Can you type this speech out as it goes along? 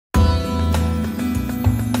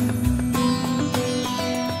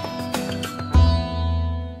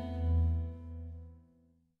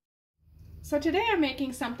So today I'm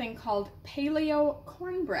making something called Paleo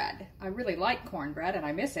cornbread. I really like cornbread and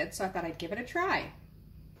I miss it, so I thought I'd give it a try.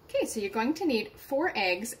 Okay, so you're going to need 4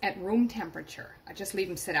 eggs at room temperature. I just leave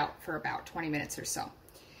them sit out for about 20 minutes or so.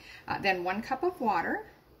 Then 1 cup of water,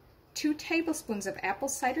 2 tablespoons of apple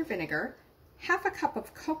cider vinegar, half a cup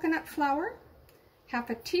of coconut flour, half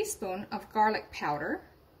a teaspoon of garlic powder,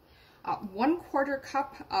 1/4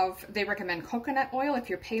 cup of, they recommend coconut oil. If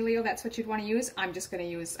you're paleo, that's what you'd want to use. I'm just going to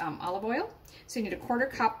use olive oil. So you need 1/4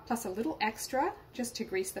 cup plus a little extra just to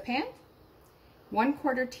grease the pan.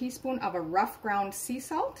 1/4 teaspoon of a rough ground sea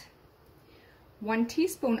salt. 1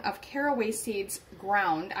 teaspoon of caraway seeds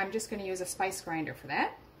ground. I'm just going to use a spice grinder for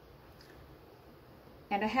that.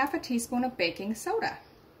 And 1/2 teaspoon of baking soda.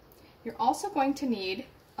 You're also going to need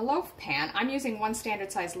a loaf pan. I'm using 1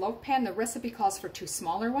 standard size loaf pan. The recipe calls for 2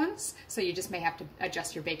 smaller ones, so you just may have to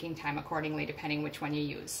adjust your baking time accordingly depending which one you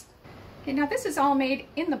use. Okay, now this is all made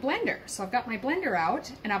in the blender. So I've got my blender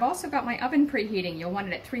out, and I've also got my oven preheating. You'll want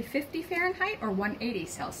it at 350 Fahrenheit or 180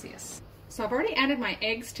 Celsius. So I've already added my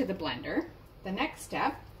eggs to the blender. The next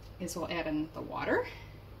step is we'll add in the water.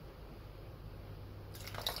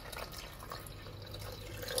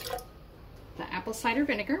 The apple cider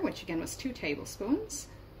vinegar, which again was 2 tablespoons.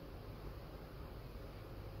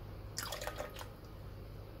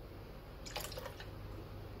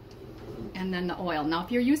 And then the oil. Now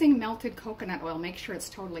if you're using melted coconut oil, make sure it's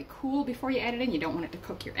totally cool before you add it in. You don't want it to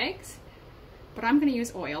cook your eggs. But I'm going to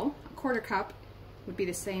use oil. 1/4 cup would be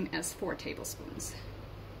the same as 4 tablespoons.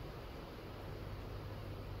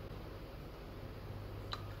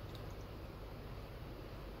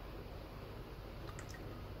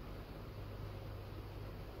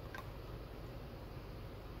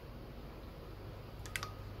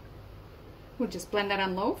 We'll just blend that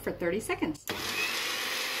on low for 30 seconds.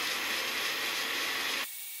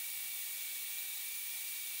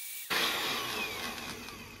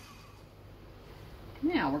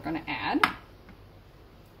 Now we're going to add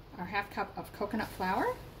our 1/2 cup of coconut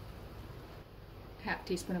flour, 1/2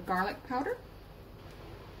 teaspoon of garlic powder,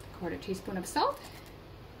 1/4 teaspoon of salt,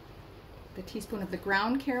 the teaspoon of the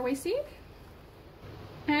ground caraway seed,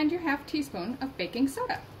 and your 1/2 teaspoon of baking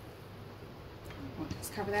soda. We'll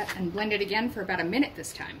just cover that and blend it again for about a minute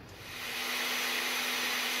this time.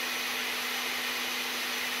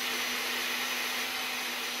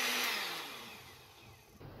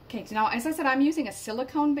 Okay, so now as I said, I'm using a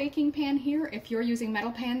silicone baking pan here. If you're using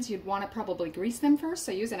metal pans, you'd want to probably grease them first,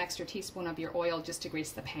 so use an extra teaspoon of your oil just to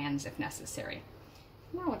grease the pans if necessary.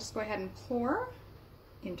 Now we'll just go ahead and pour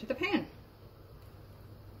into the pan.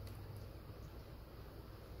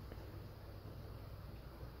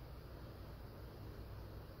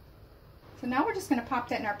 So now we're just going to pop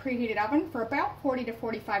that in our preheated oven for about 40 to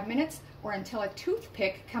 45 minutes or until a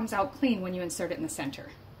toothpick comes out clean when you insert it in the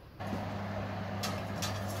center.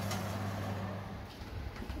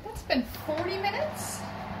 That's been 40 minutes.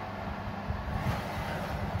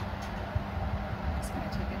 Just going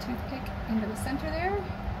to take a toothpick into the center there.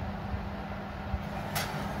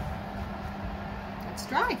 That's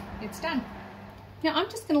dry. It's done. Now I'm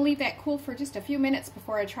just going to leave that cool for just a few minutes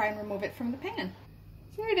before I try and remove it from the pan.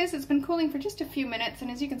 Here it is, it's been cooling for just a few minutes,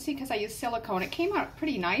 and as you can see, because I used silicone, it came out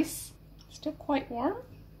pretty nice. Still quite warm.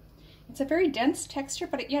 It's a very dense texture,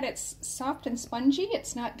 but yet it's soft and spongy.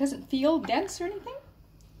 It's not, doesn't feel dense or anything.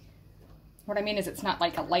 What I mean is it's not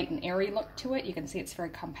like a light and airy look to it. You can see it's very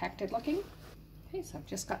compacted looking. Okay, so I've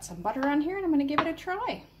just got some butter on here, and I'm going to give it a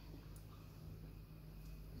try.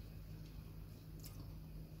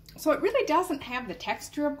 So it really doesn't have the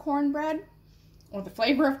texture of cornbread, or the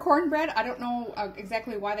flavor of cornbread. I don't know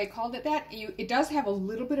exactly why they called it that. It does have a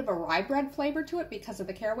little bit of a rye bread flavor to it because of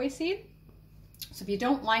the caraway seed. So if you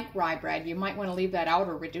don't like rye bread, you might want to leave that out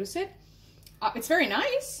or reduce it. It's very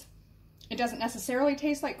nice. It doesn't necessarily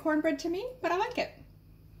taste like cornbread to me, but I like it.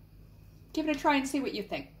 Give it a try and see what you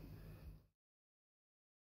think.